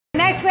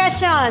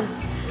question.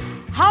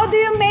 How do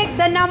you make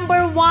the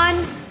number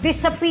 1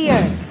 disappear?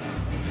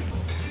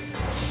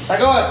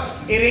 Sagot.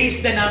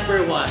 Erase the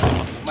number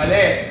 1.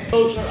 Mali.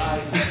 Close your eyes.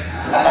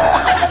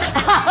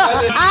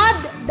 Add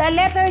the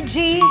letter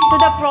G to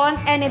the front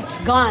and it's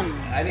gone.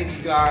 And it's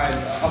gone.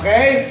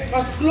 Okay?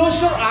 Mas close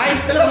your eyes.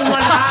 Talagang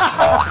wala.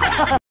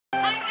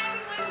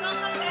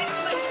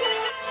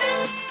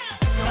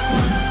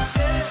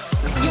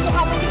 Yung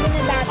mukha mo hindi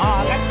na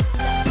dati.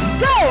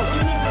 Go!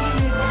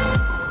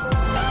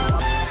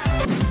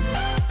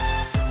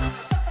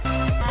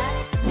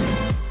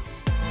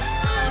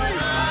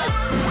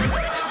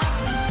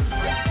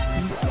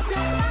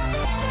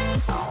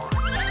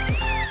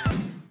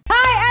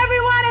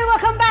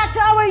 To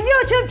our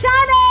YouTube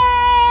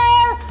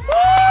channel!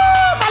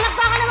 Woo!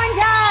 Palakpakan naman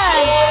dyan!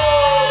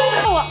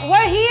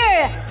 We're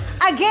here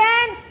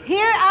again,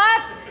 here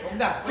at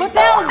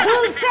Hotel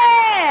Dulce,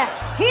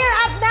 here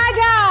at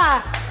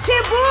Naga,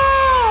 Cebu!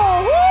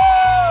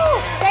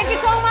 Woo! Thank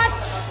you so much.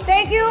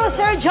 Thank you,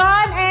 Sir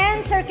John and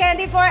Sir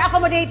Candy, for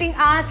accommodating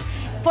us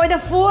for the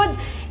food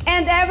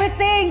and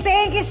everything.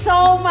 Thank you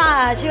so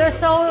much. You're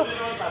so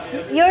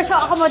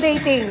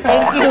accommodating.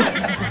 Thank you.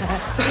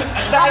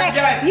 Okay,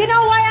 you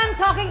know why I'm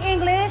talking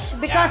English?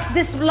 Because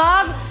this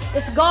vlog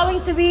is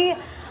going to be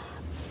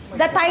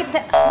the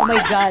title. Oh my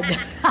God.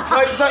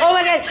 Oh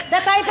my God. The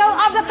title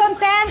of the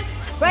content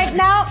right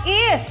now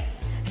is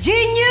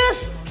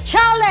Genius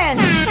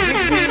Challenge.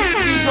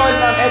 Visual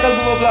ng Ethel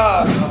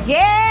Booba.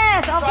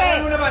 Yes,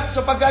 okay.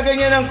 So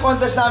pagkaganyan ng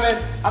contest namin,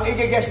 ang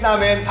i-guess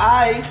namin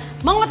ay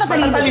mga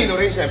matatalino. Matatalino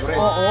rin, siyempre.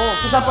 Oo.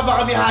 So saan pa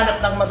ba kami hanap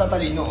ng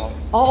matatalino?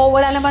 Oo,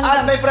 wala naman.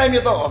 At may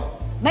premyo to.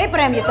 May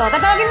premyo to.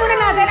 Tatawagin muna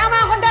natin ang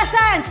mga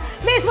contestants.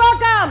 Please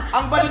welcome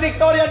ang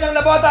valedictorian ng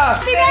Labotas.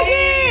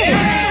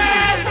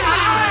 Yes!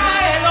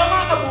 Hello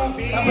mga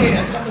kabubi.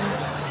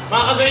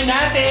 Mga kagawin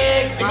natin.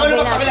 Ikaw na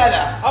magpakilala.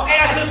 Okay,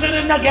 ang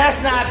susunod na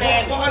guest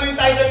natin. Kung ano yung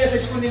title niya sa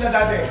school nila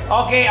dati.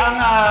 Okay, ang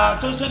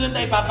susunod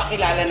na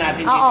ipapakilala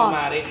natin dito,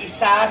 Mare,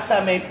 isa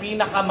sa may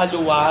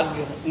pinakamaluwag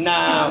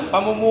na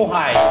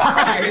pamumuhay.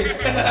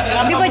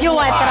 Di ba yung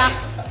white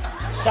tracks?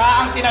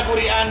 Siya ang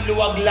tinagurian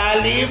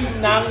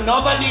luwag-lalim ng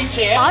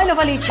Novaliches. Ah,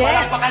 Novaliches.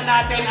 Palakpakan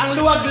natin ang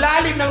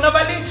luwag-lalim ng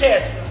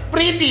Novaliches.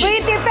 Pretty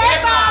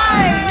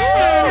Pepay!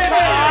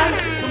 Saan?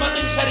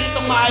 Dumating siya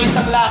ritong maayos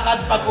ang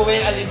lakad,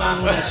 pag-uwi,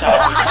 alimango na siya.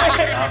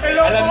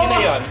 Alam niyo na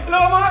yun.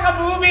 Hello mga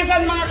kabubis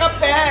at mga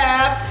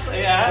kapeps!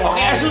 Ayan.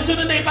 Okay, ang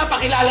susunod na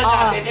ipapakilala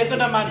natin, ito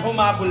naman,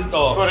 humabol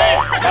to.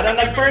 Correct. Parang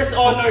nag-first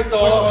honor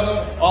to. First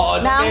honor?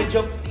 Oo, medyo,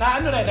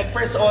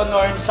 nag-first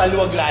honor sa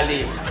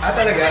luwag-lalim. Ah,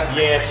 talaga?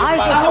 Yes. Ay,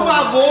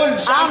 humabol!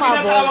 Siya ang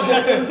tinatawag na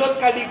sundot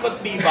kalikot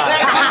diba.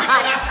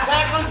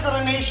 Second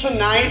coronation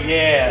night,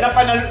 Yes.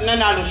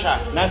 nanalo siya.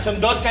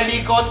 Nasundot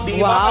kalikot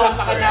diba. Wow.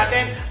 Palakpakan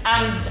natin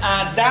ang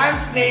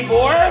dance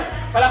neighbor.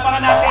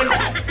 Palakpakan natin,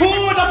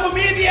 Who the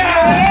Comedian!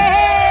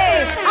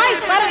 Yay! Ay,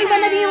 parang iba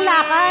na din yung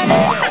lakad.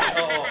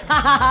 Oo.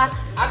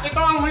 At ito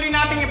ang huli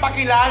nating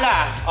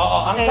ipakilala.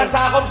 Oo, ang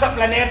sasakop sa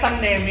planetang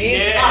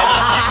Namin. Yes.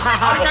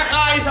 Ang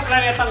kakain sa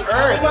planetang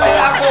Earth.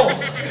 Masako!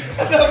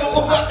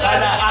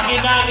 Kala,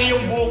 akin-aki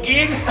yung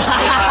booking.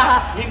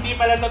 Hindi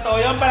pala totoo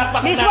yun.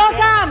 Palakpakan Please natin.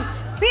 welcome,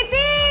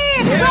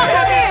 Pitit! Go,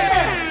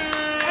 Pitit!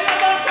 Hello,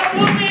 mga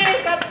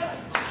kabutis!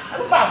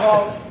 Ano ba ako?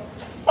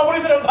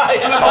 Paborito ng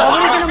bayan.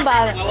 Paborito ng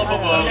bayan.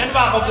 Yan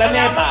ba ako,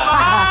 planeta?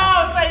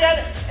 Wow!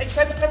 Saya,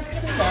 excited kasi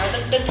kanina,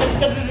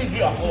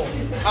 nag-review ako.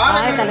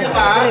 Ay,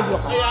 talaga. Nag-review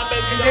ka.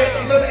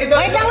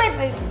 Wait lang,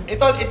 wait.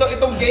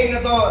 Itong game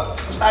na to,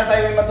 gusto tayo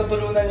may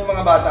matutununan yung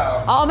mga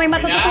bata. Oo, may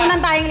matututunan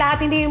tayong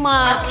lahat, hindi yung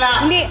mga... At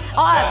last. Hindi,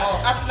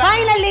 At last.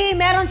 finally,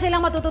 meron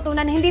silang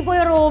matututunan. Hindi po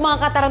yung mga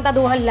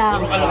katarantaduhan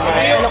lang.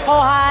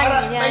 Kalokohan,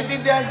 Para ganyan.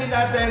 maintindihan din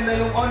natin na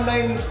yung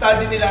online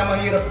study nila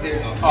mahirap din.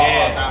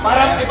 Yes.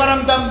 Para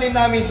iparamdam din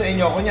namin sa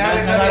inyo.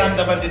 Kunyari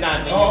Nararamdaman din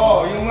natin.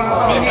 Oo, yung mga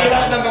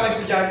pamihirap ng mga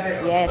estudyante.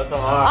 Yes.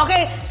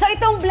 Okay, so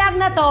itong vlog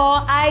na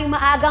to ay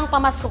maagang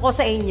pamasko ko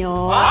sa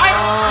inyo. Ay!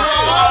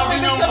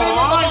 Ibig sabihin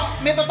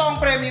may totoong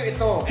premyo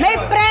ito. May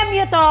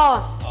premyo to.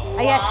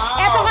 Ayan.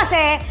 Eto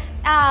kasi,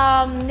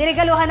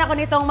 niregaluhan ako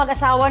nitong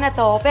mag-asawa na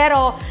to,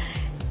 pero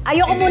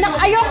ayoko muna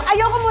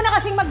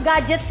kasing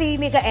mag-gadget si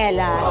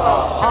Micaela.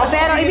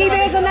 Pero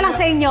ibibigay ko na lang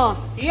sa inyo.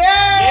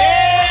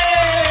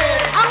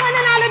 Yay! Ang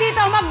mananalo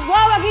dito,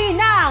 magwawagi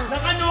ng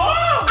Ano?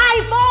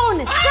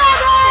 iPhone 7!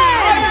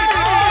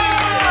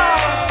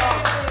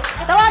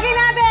 Tawagin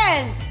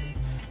natin!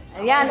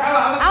 Ayan,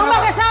 ang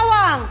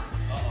mag-asawang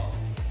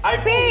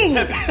Ping!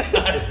 Si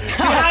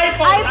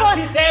iPhone,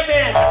 si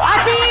 7!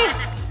 At si...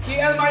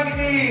 TL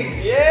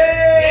Marketing!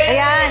 Yay!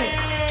 Ayan.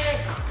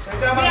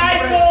 Si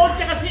iPhone,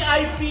 tsaka si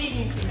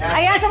iPing.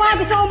 Ayan, sa mga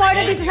gusto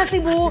umorder dito sa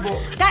Cebu,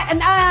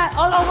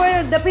 all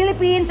over the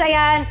Philippines,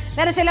 ayan,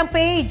 meron silang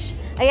page.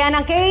 Ayan,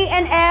 ang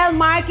K&L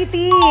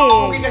Marketing.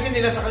 Suki kasi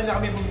nila sa kanila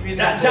kami bumibili.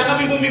 Diyan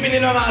kami bumibili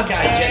ng mga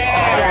gadgets.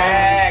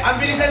 Correct. Ang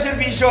bilis ng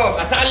servisyo.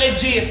 At saka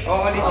legit.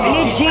 Oo, legit.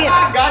 Legit.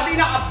 Agad,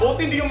 inaabot,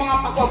 hindi yung mga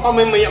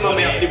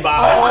pagpapamamaya-mamaya, di ba?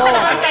 At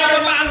saka pero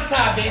pa ang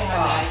sabi,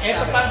 Hanay,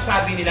 ito pa ang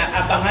sabi nila,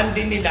 abangan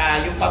din nila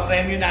yung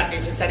pa-premyo natin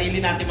sa sarili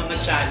natin mga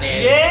channel.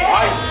 Yes!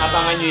 Ay,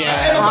 abangan nyo yan.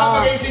 Ay,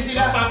 magpapagames din sila.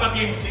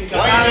 Magpapagames din ka.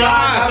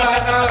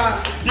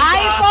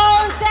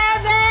 iPhone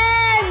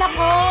 7!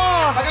 Nako!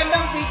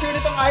 Magandang feature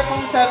nitong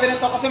iPhone 7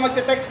 ito kasi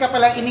magte-text ka pa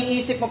lang,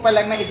 iniisip mo pa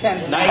lang na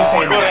isend. Nice,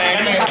 eh. Correct.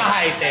 Ganun siya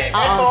ka-high-tech.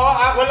 Ito,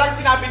 walang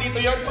sinabi dito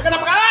yun. Saka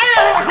napaka...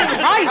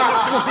 Ay!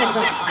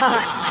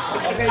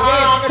 Okay,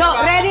 game. So,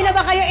 ready na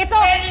ba kayo? Ito,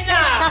 Ready na!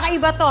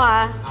 kakaiba to ha.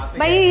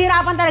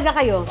 Mahihirapan talaga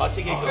kayo. O,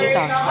 sige. go. Ito.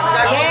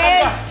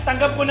 Okay.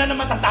 Tanggap ko na na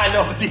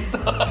matatalo ako dito.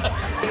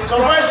 So,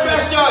 first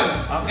question.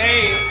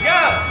 Okay, let's go!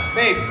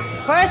 Babe.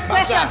 First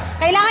question.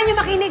 Kailangan nyo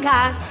makinig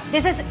ha.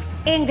 This is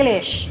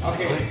English.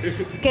 Okay.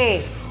 Okay.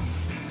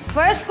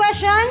 First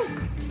question.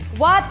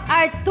 What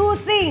are 2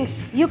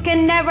 things you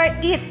can never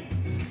eat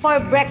for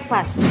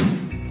breakfast?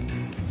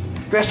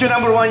 Question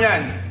number 1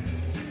 yan.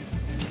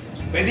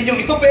 Pwede niyong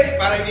itupi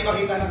para hindi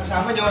makita ng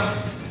kasama niyo.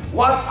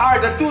 What are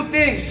the 2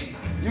 things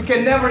you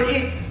can never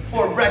eat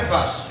for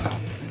breakfast?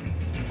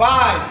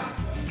 5,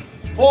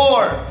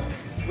 4,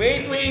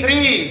 Wait.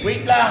 3.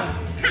 Wait lang.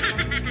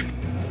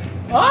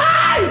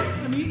 Ay!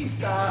 Ano yung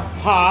isa?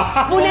 Ha?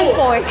 Spoon and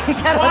fork. 1.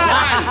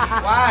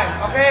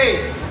 Okay.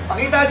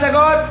 Pakita ang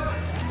sagot.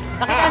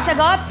 Pakita ang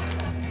sagot.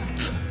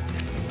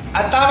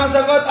 At tamang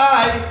sagot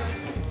ay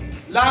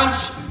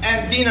lunch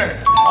and dinner.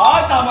 Oh,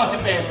 tama si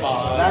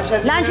Pepa.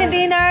 Lunch and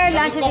dinner.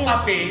 Lunch and Sagot ko dinner.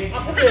 kape.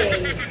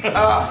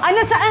 Ano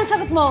saan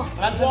sagot mo?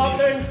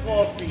 Water and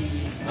coffee.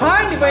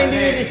 Ha? Di ba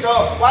hindi? So,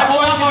 1 Ako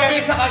point ang si kape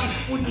Bebe. saka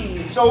spoon eh.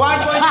 So,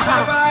 1 point si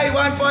Bebay,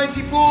 1 point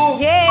si Poo.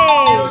 Yay!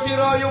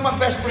 0-0 yung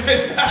mag-best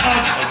friend.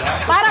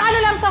 Parang ano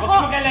lang to ko.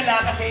 Huwag mag-alala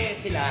kasi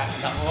sila.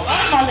 Ako,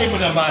 malay mo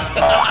naman.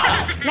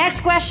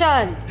 Next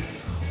question.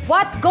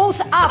 What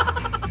goes up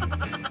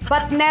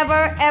but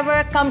never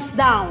ever comes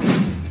down?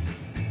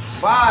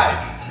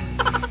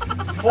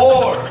 5, 4,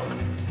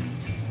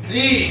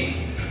 3,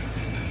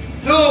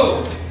 2,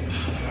 1,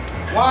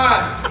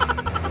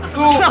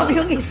 2, Grabe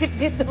yung isip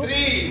nito.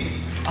 3,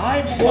 Ay,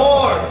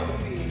 4,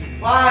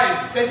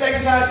 5, 10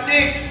 seconds na,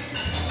 6,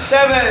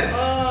 7,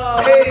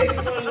 8,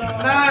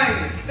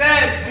 9,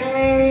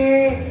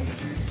 10.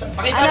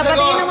 Pakita Ano ang ba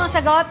sagot. tingin ng mga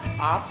sagot?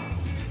 Up.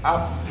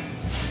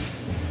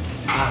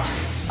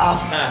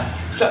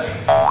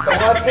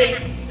 Sagot fake.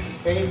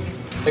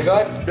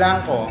 Sagot.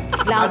 Blanco.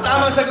 Ang Blanco.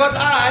 tamang sagot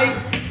ay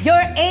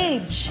Your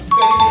age.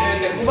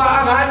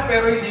 umaangat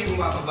pero hindi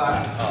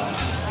bumababa.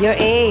 Your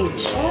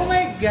age. Oh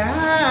my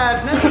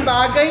God! Nasa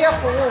bagay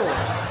ako.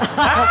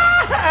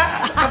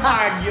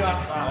 Kabagyo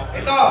ako.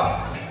 Ito,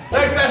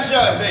 third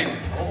question, babe.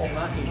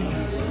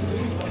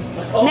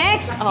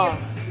 Next. Oh,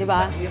 di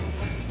ba?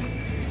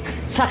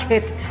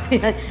 Sakit.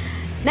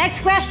 Next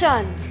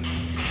question.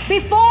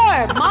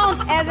 Before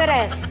Mount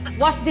Everest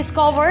was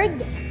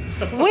discovered,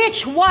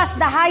 which was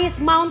the highest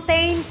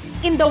mountain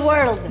in the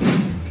world?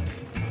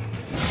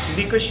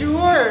 Hindi ko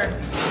sure.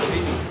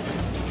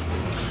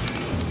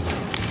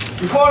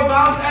 Before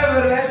Mount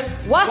Everest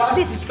Was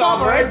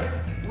discovered,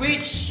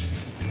 which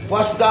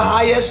was the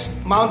highest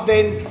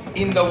mountain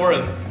in the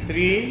world?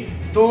 3.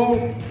 2,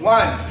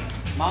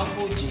 1. Mount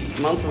Fuji.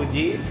 Mount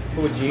Fuji?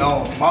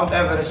 No, Mount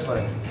Everest pa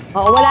rin.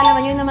 Oo, wala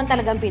naman. Yun naman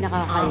talagang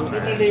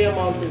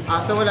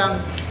pinaka-high. So walang...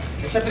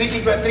 It's a trick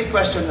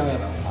question lang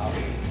yan.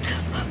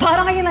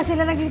 Parang ngayon lang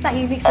sila naging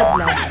tahimik sa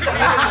vlog.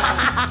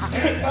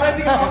 Para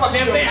hindi ka makapag-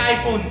 Siyempre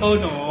iPhone to,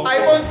 no?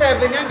 iPhone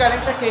 7 yan,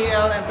 galing sa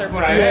KL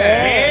Enterprise.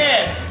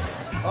 Yes!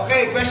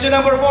 Okay, question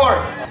number 4.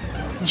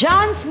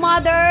 John's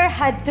mother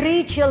had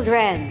 3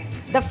 children.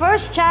 The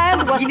first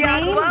child was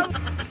named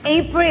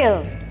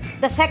April.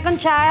 The second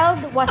child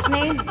was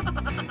named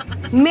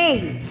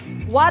May.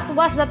 What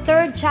was the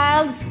third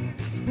child's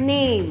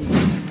name?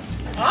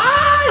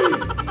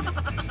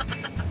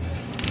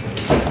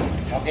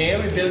 Okay,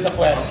 we build the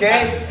question.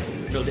 Okay,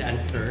 Build the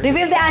answer.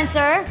 Reveal the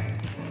answer.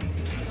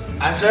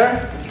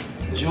 answer.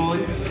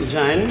 June.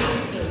 John?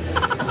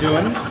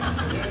 June?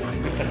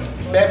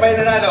 Pepe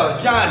nanalo.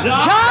 John.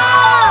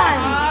 John!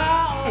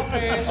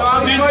 So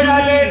ang score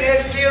natin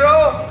is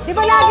 0, Di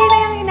ba lagi na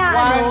yung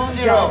inaano? 1,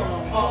 0.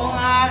 Oo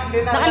nga.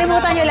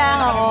 Nakalimutan nyo lang,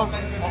 oo.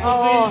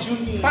 Oo.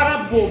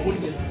 Para bobo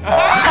niya.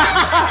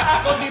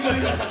 Ako di mo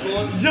rin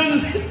nasagot.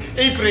 June?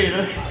 April?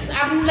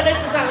 Ang lagay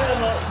ko sa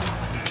ano,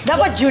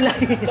 Dapat July.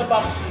 the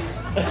baptist.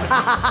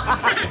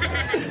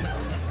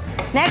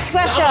 Next Ako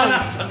question.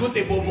 nasagot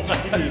eh, bobo ka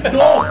din eh.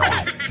 No!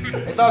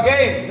 Ito,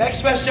 game.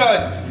 Next question.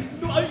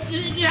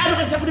 Iano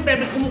kasi ako ni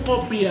Pepe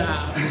kumukopya.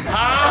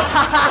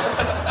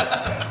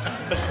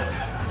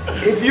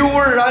 If you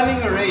were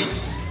running a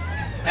race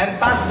and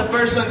passed the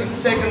person in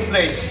second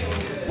place,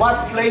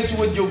 what place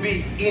would you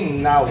be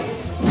in now?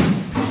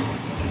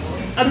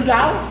 Ano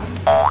daw?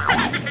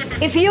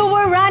 If you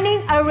were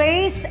running a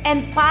race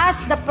and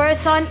passed the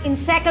person in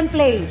second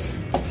place,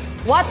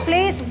 what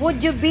place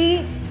would you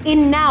be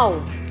in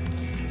now?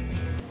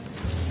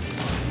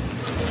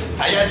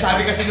 Ayan,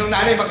 sabi kasi nung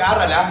nanay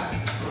mag-aral, ha?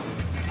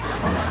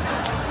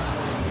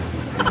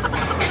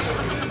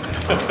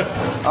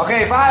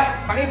 Okay,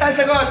 pakita ang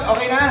sagot.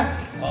 Okay na?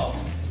 Oo.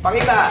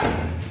 Pakita.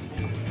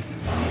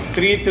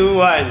 3, 2,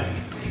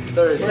 1.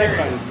 Third.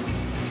 Second.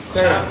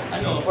 Third.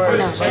 Ano?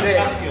 First. Mali.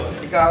 Champion.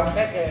 Ikaw?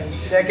 Second.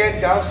 Second,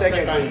 ikaw?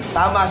 Second.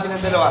 Tama silang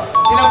dalawa.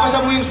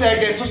 Tinapasan mo yung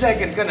second, so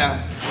second ka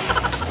na.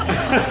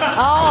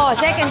 Oo,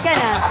 second ka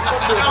na.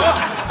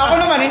 Ako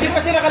naman, hindi pa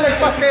siya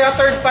nakalagpas kaya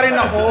third pa rin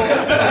ako.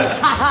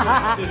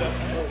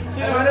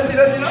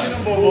 Sino?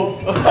 Sinong bobo?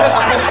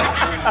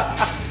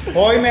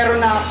 Hoy,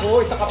 meron na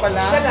ako. Isa ka pala.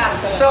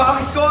 So,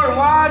 ang score,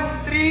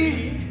 1,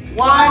 3, 1.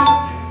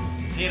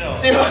 0.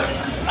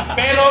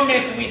 Pero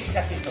may twist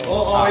kasi to.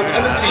 Oo,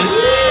 ano twist?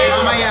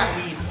 Mamaya.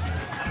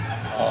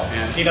 Oh,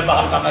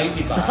 kinabahan ka kayo,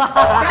 di ba?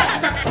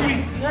 Sa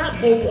twist nga,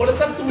 bobo ko lang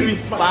sa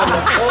twist pa.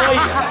 Hoy,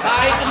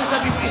 kahit ano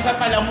sabi ko, isa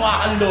pala mukha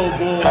kang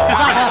lobo.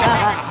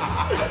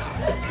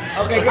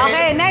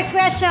 Okay, next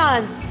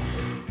question.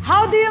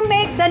 How do you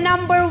make the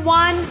number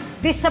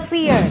 1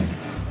 disappear?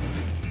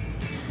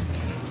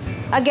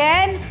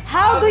 Again,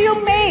 how do you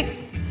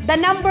make the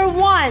number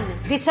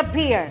 1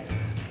 disappear?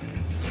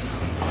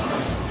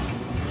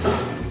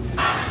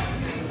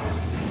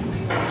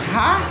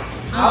 Ha?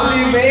 How do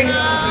you make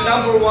the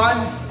number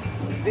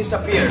 1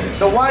 disappear?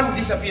 The 1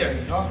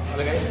 disappear, no?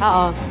 Malagay?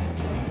 Oo.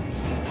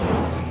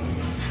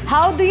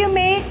 How do you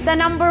make the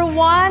number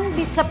 1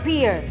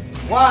 disappear?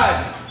 1.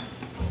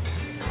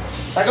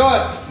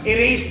 Sagot.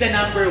 Erase the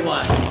number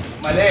 1.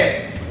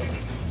 Mali.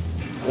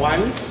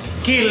 Once.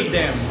 Kill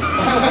them.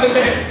 Mali.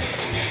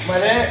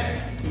 Mali.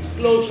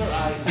 Close your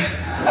eyes.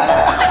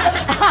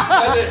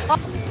 Mali.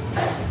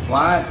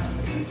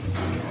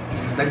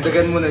 1.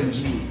 Dagdagan mo ng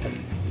G.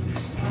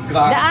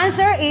 The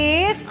answer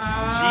is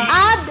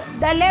add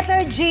the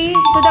letter G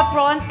to the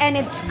front and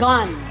it's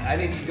gone.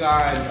 And it's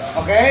gone.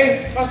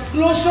 Okay? Tapos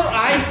close your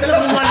eyes.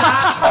 Talagang wala.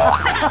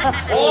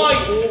 Hoy!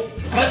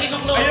 Ba't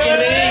ikaw close?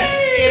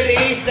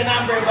 Erase the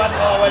number 1.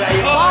 Oh, wala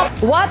yun.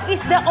 What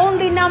is the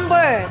only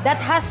number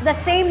that has the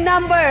same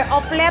number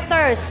of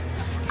letters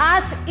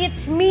as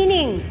its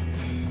meaning?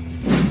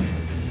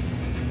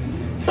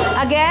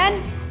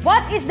 Again,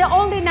 what is the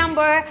only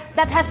number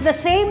that has the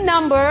same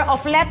number of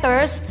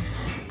letters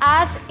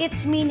as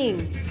its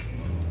meaning?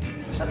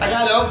 Sa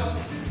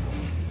Tagalog?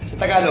 Sa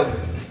Tagalog?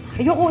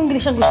 Ayoko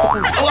English ang gusto ko.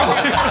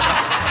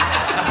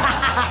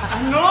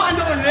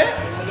 Ano ulit?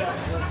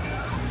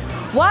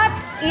 What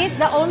is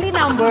the only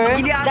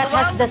number that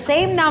has the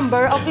same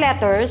number of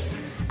letters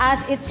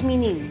as its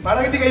meaning?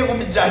 Parang hindi kayo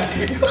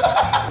komedyante.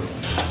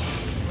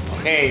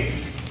 Okay.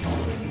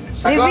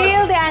 Sagot.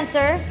 Reveal the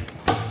answer.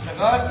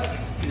 Sagot.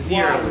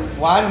 0.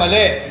 1,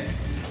 mali.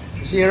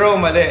 0,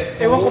 mali.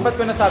 Ewan ko ba't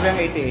ko nasabi ang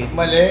 88.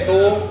 Mali.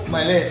 2,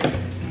 mali.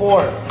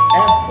 4.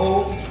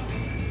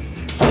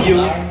 F-O-U.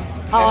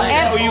 Oh,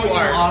 F.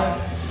 F-O-U-R.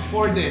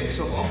 4 din.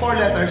 So, 4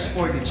 letters,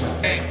 4 din siya.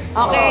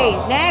 Okay,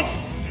 next.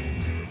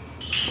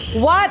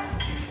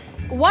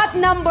 What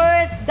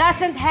number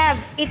doesn't have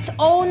its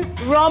own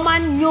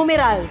Roman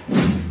numeral?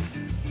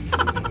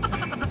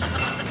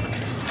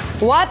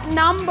 What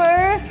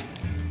number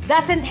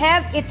doesn't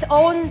have its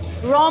own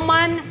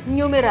Roman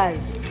numeral?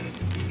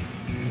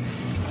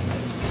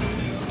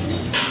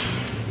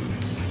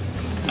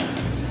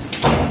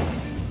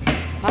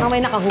 Parang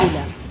may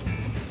nakahula.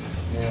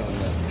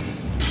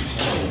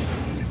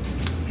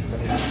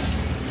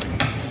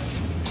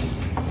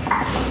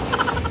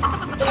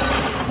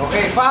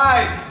 Okay,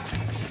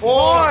 5,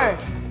 4,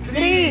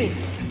 3,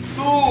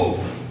 2,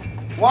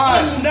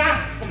 1.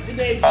 Na! Pag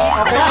sinabi.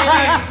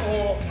 Okay.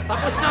 Oh,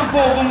 tapos na ang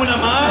bobo mo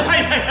naman.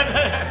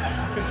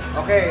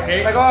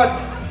 Okay, sagot.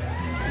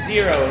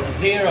 0.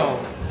 0.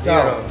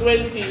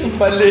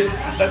 20. Mali.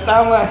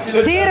 Tama.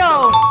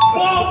 0.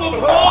 Bobo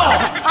mo!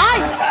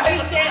 Ay! Ay,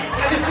 hindi.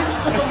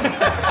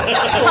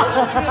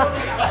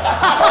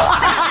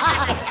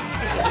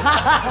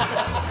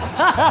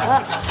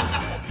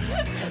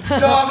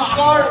 So, ang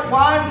score,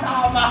 1,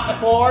 4,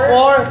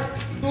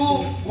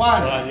 2,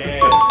 1.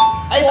 Yes.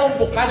 Ay,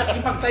 bobo ka.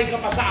 Nakipagtay ka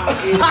pa sa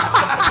akin.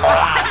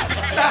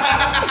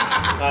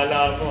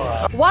 Kala mo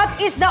ha. What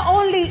is the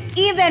only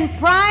even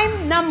prime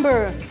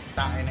number?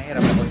 Tangin na,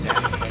 hirap ako dyan.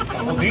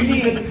 Ako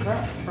din.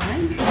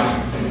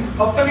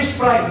 Optimus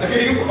Prime.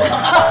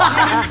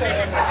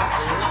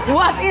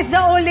 What is the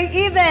only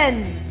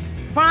even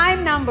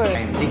prime number?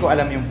 Hindi ko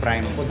alam yung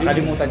prime.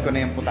 Nakalimutan ko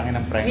na yung putangin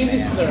ng prime na yan.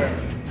 Minister.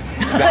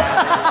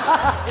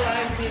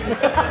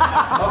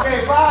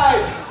 Okay,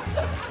 5,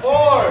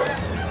 4,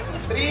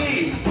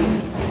 3,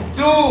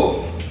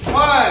 2,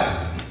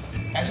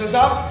 1. Answers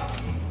up.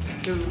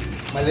 2,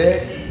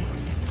 Mali.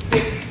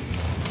 6.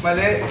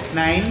 Mali.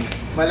 9,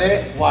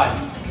 Mali.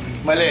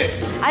 1. Mali.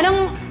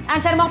 Anong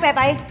answer mo,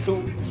 Pepay? 2.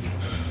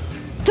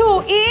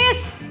 2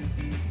 is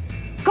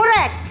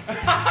correct.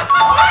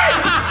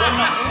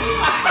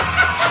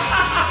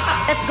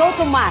 Let's go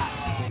to math.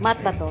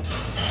 Math ba to?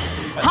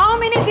 How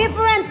many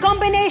different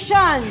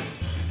combinations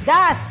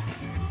does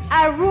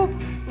a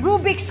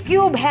Rubik's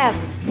Cube have?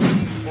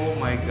 4. Oh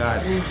my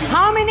God.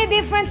 How many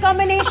different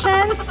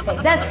combinations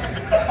does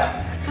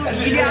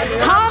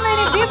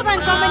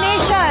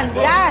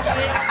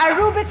a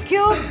Rubik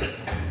Cube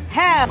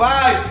have?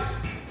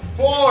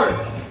 5, 4,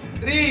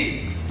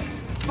 3,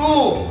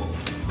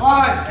 2,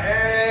 1.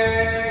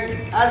 And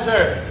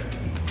answer.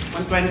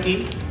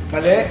 120.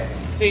 Mali.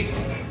 6.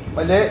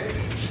 Mali.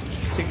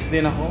 6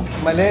 din ako.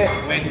 Mali.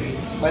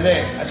 20.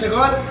 Mali. Ang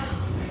sagot?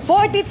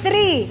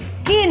 43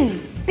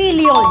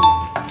 quintillion.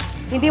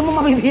 Hindi mo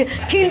mabibigyan.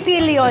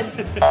 Quintillion.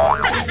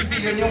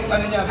 Yan yung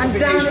ano niya. Ang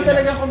dami combination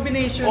talaga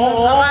combination.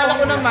 Oo. Akala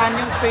ko naman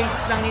yung face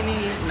ng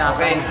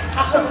Okay.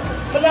 Actually,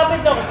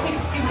 malapit ako.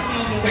 6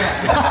 quintillion.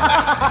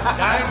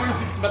 Kaya mo yung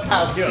 6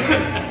 batalyon.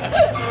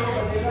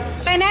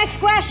 So, next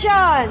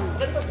question.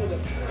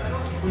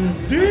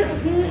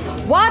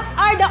 What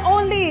are the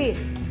only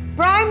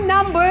prime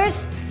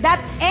numbers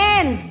that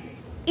end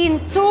in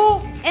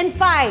 2 and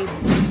 5?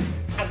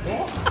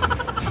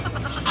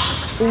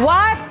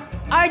 What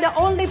are the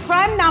only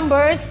prime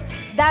numbers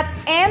that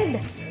end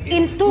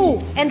in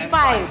 2 and 5?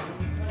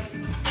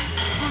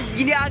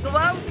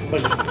 Ginagawa?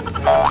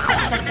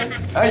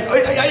 Ay.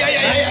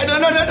 No.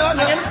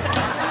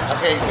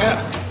 Okay.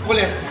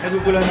 Ulit.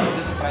 Nagugulan ako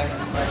doon sa prime.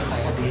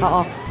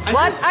 Oo.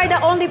 What are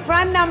the only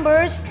prime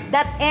numbers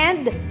that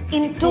end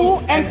in 2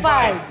 and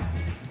 5?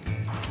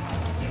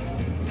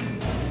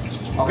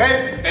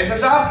 Okay.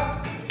 Pesos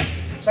up.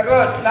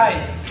 Sagot.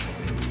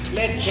 9.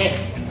 Leche.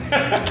 2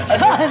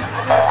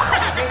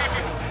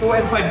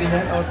 and 5 din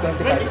yan? O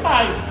 25?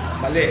 25.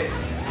 Mali.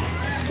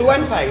 2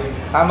 and 5.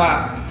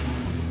 Tama.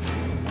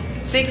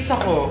 6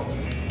 ako.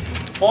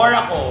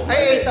 4 ako.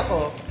 Ay, 8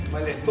 ako.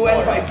 Mali. 2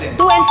 and 5 din.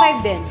 2 and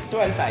 5 din. 2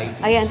 and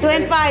 5. Ayan, 2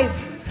 and 5.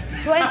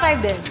 2 and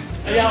 5 din.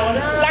 Ayaw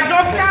na.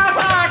 Lagot ka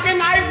sa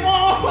akin,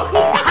 iPhone!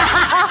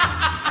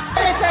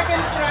 May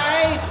second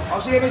prize!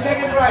 O sige, may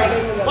second prize.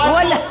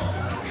 Wala.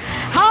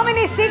 How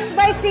many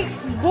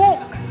 6x6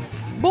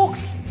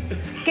 books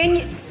can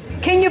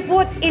you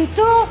put in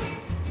 2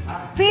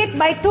 feet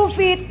by 2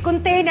 feet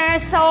container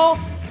so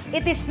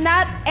it is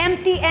not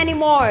empty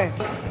anymore?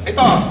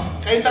 Ito,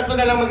 kayong tatlo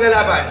na lang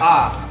maglalaban.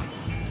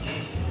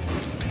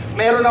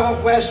 Meron akong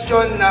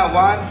question na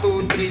 1,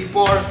 2, 3,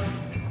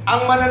 4.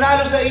 Ang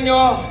mananalo sa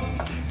inyo,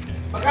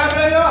 magkano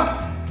na nyo?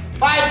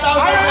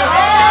 5,000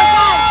 pesos!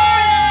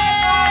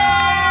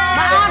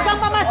 Maagang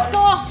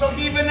pamasko. So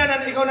given na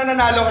ikaw na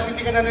nanalo kasi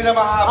hindi ka na nila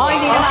mahahabol. Oh,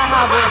 hindi na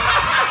mahabol.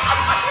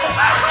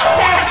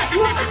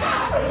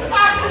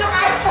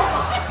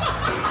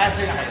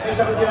 Answer na kayo. May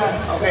sagot din na.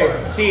 Okay.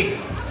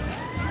 6.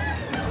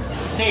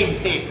 Same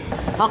 6.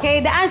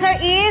 Okay, the answer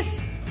is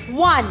 1.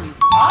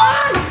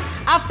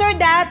 After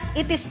that,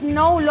 it is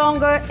no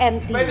longer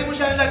empty. Pwede mo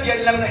siya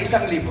lagyan lang na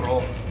isang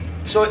libro.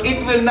 So it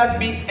will not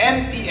be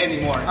empty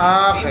anymore.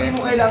 Okay. Hindi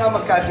mo kailangan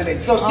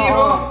mag-calculate. So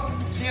 0,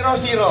 0,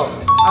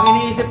 0. Ang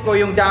iniisip ko,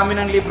 yung dami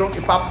ng librong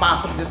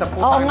ipapasok din sa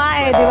puta. Oo nga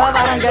eh, di ba?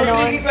 Parang So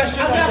gano'n. tricky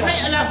question Ang na nasa,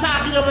 siya. sa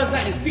akin naman sa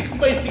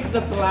 6x6 na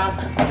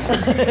truck.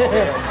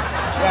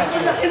 Yan.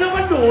 Ang laki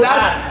naman doon.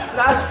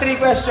 Last 3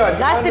 questions.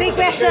 Last 3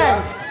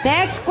 questions.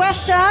 Next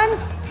question.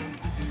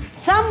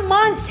 Some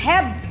months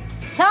have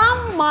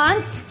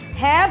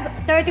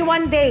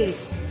 31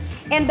 days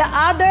and the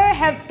other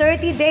have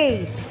 30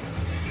 days.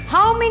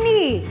 How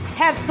many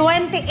have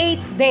 28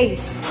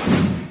 days?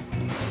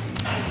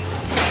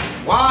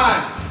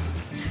 1,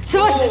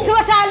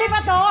 Sumasali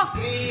pa to?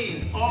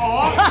 3,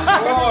 Oo.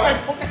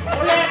 4,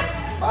 Ulit.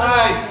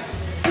 5,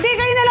 Hindi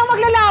kayo na lang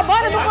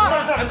maglalaban. Ano ba?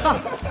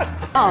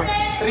 Oh.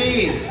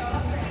 3,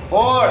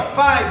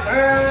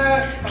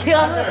 4,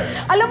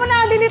 5. Alam mo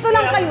na, linito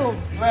lang kayo.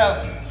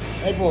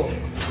 12. Ay po.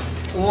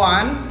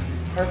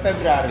 1 or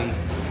February?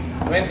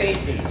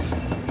 28 days.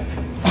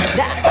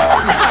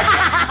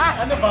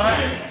 Ano ba?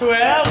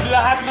 12.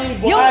 Lahat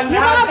ng buwan.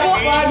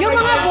 Yung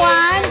mga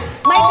buwan,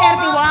 may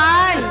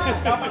 31.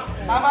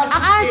 Tama si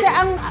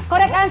Ang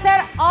correct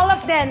answer, all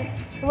of them,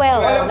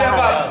 12. Alam niya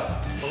ba?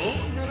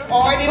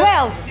 Okay, di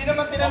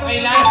naman tinanong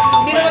hindi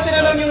naman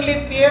tinanong yung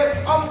leap year.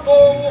 Ang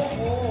bobo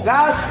ko.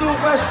 Last 2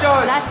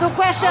 questions. Last 2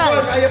 questions.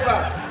 Tapos, ayun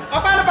pa.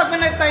 Paano pag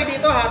may tayo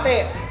dito,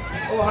 hati?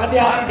 Oh, happy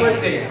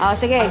birthday. Oh,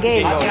 sige,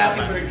 game.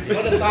 Happy birthday.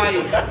 Wala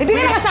tayo. Hindi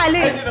ka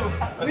nakasali.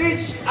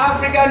 Which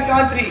African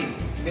country?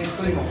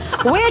 Tuloy mo.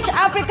 Which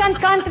African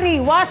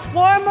country was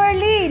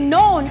formerly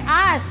known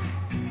as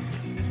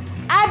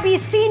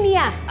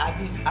Abyssinia?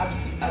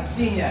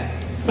 Abyssinia.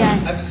 Yan.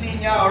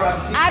 Abyssinia or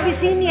Abyssinia?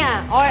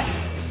 Abyssinia. Or,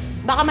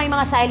 baka may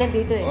mga silent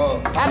dito eh. Oh.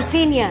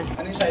 Abyssinia.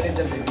 Ano yung silent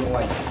dyan, baby? Yung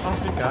white.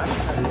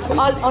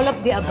 All of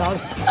the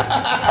above.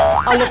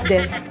 All of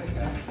them.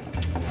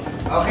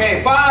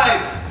 Okay,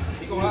 5.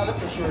 Hindi ko nga alam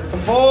for sure.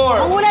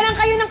 4, Mangula lang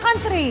kayo ng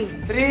country.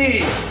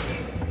 3,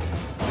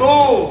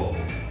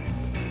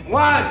 2, 1,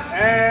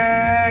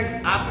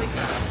 and...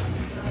 Africa.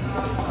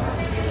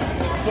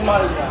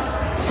 Somalia.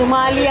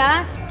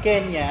 Somalia.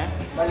 Kenya.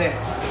 Mali.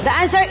 The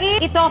answer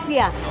is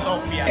Ethiopia.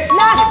 Ethiopia.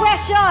 Last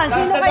question. Last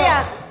Sino na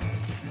kaya?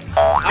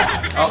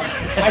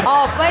 Okay.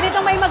 Oh, pwede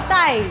itong may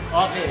mag-tie.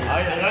 Okay.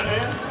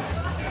 Ayun.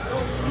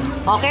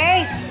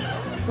 Okay?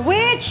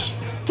 Which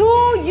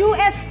 2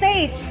 U.S.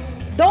 states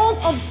don't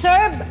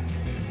observe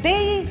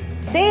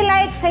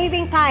daylight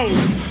saving time?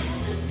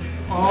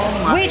 Oh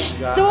my Which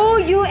God. two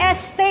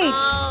U.S.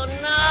 states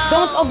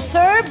don't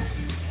observe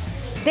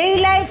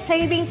daylight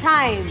saving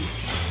time?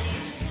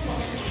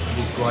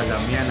 Hindi ko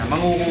alam yan.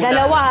 Manguhula.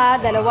 Dalawa ha,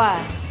 dalawa.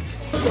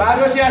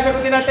 Bago siya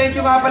sagutin na, thank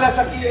you nga pala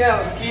sa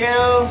KL.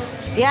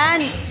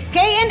 Yan.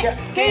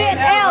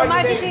 K&L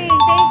Marketing.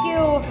 Thank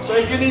you. So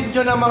if you need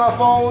nyo ng mga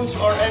phones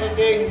or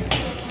anything,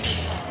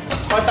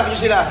 contact nyo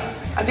sila.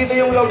 Andito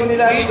yung logo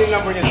nila, andito yung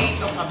number nila.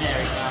 State of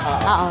America.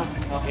 Oo.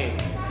 Okay.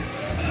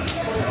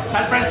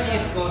 San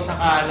Francisco,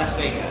 saka Las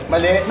Vegas.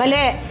 Mali.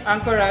 Mali.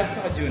 Anchorage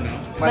sa Juno.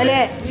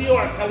 Mali. New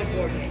York,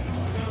 California.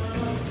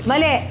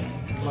 Mali.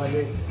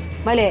 Mali.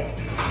 Mali.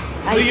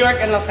 Ay, New York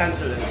and Los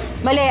Angeles.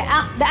 mali.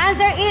 The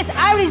answer is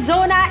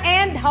Arizona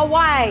and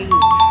Hawaii.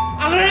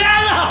 Ang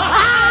regalo!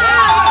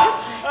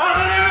 Ang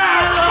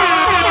regalo!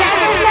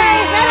 Second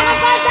place. Meron ka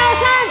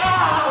 5,000.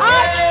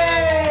 Up.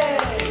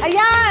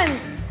 Ayan.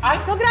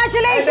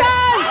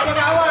 Congratulations.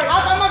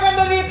 At ang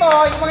maganda rito,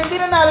 yung mga hindi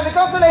nanalo, may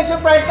consolation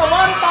prize na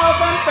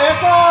 1,000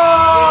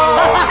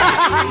 pesos!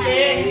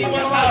 Hindi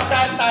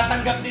 1,000,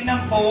 tatanggap din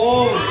ng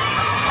phone.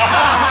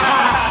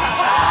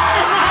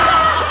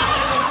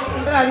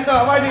 Tara, dito,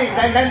 awarding.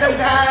 Dan. So,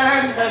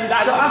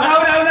 ang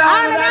kauna-unahan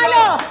Ang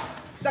nanalo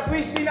sa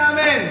quiz bee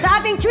namin. sa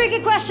ating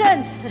tricky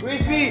questions.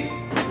 Quiz bee.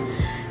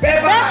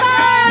 Pepa!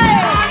 Pepay!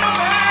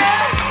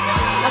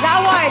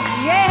 Mag-award.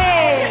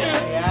 Yay!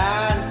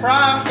 Ayan,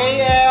 from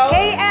KL.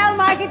 KL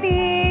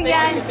Marketing.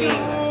 Yan.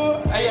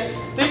 Ayan.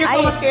 Thank you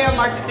so much, KL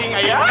Marketing.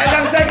 Ayan. And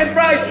ang second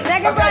prize.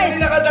 Second Pagka prize. hindi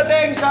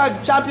nakadating sa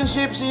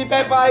championship si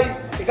Pepay,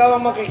 ikaw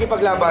ang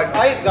makikipaglaban.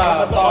 Ay,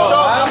 gato. So,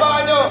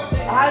 abangan nyo.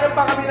 Hahanap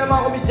pa kami ng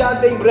mga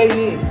komedyanteng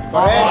brainy.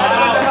 Correct.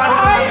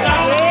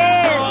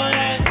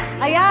 Yes.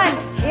 Ayan.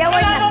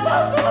 I-award na.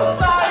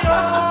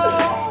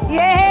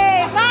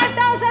 Yay! 5,000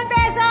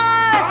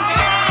 pesos!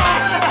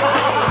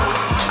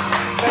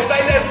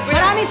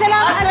 Maraming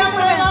salamat. At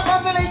syempre, mga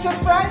consolation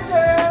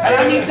prizes.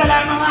 Maraming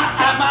salamat mga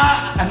ama.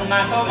 Ano nga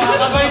to? Mga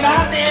kagoy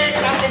natin.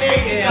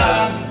 Nakinig.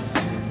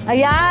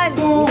 Ayan.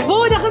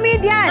 Boo the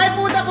Comedian. Ay,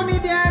 Buda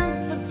Comedian.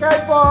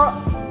 Subscribe po.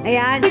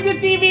 Ayan.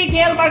 TV,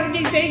 KL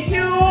Marketing, thank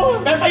you!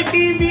 Pepay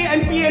TV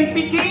and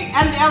PNPK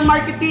and L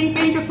Marketing,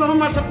 thank you so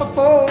much sa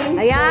pagpong.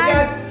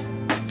 Ayan.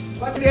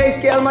 Pati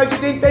KL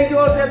Marketing, thank you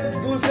also at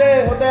Dulce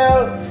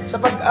Hotel sa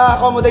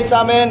pag-accommodate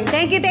sa amin.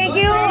 Thank you, thank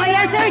you.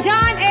 Ayan, Sir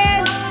John.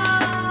 And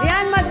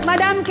ayan,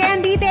 Madam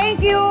Candy,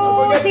 thank you.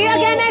 See you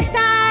again next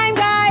time,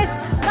 guys.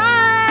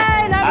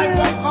 Bye. Love you.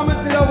 Comment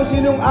nila kung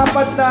sinong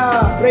apat na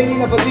brainy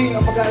na bading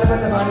ang paglalaban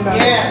ng namin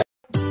namin. Yes.